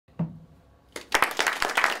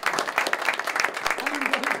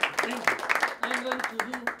going to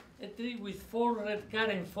do a trick with 4 red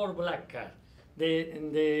cards and 4 black cards.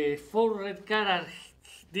 The 4 red cards are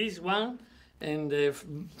this one and the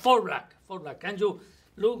 4 black. 4 black. Can you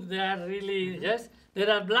look? They are really, yes? There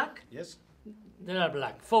are black? Yes. There are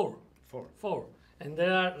black. 4. 4. 4. And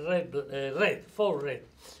there are red. 4 red.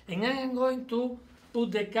 And I am going to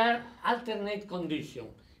put the card alternate condition.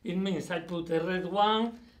 It means I put a red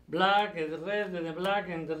one, black, and the red, and the black,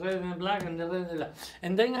 and the red, and the black, and the red, and the black.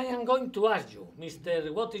 And then I am going to ask you,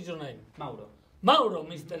 Mr. What is your name? Mauro. Mauro,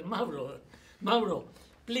 Mr. Mauro. Mauro,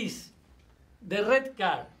 please, the red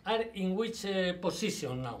cards are in which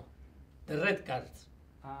position now? The red cards.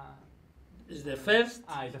 Is the first?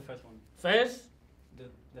 It's the first one. First?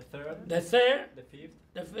 The third. The third? The fifth.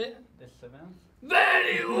 The fifth? The seventh.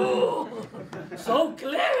 Very good! So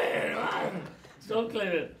clever, man! So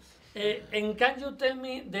clever. And can you tell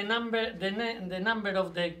me the number, the number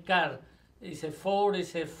of the card? Is a 4,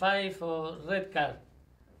 is a 5, or red card?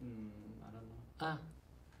 I don't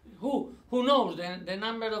know. Who knows the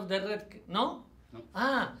number of the red? No? No.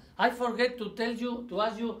 I forget to tell you, to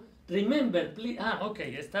ask you. Remember, please.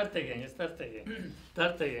 Okay. Start again.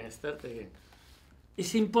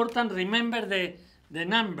 It's important. Remember the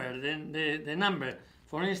number. The number.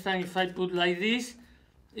 For instance, if I put like this,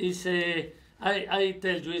 is I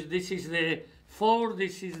tell you this is the 4,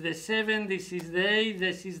 this is the 7, this is the 8,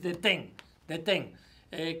 this is the 10. The 10.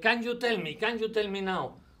 Can you tell me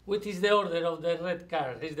now? What is the order of the red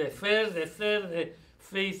card? Is the first, the third, the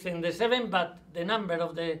fifth, and the 7, but the number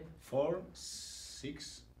of the 4,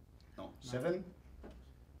 6, no, 7,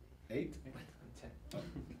 8,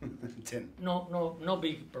 10. No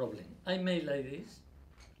big problem. I make like this.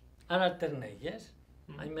 I alternate, yes?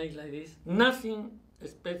 I make like this. Nothing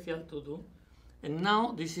special to do. And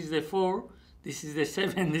now this is the 4, this is the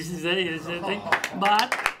 7, this is the 8, this is the 10,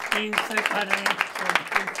 but in separate.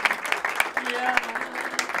 Yeah.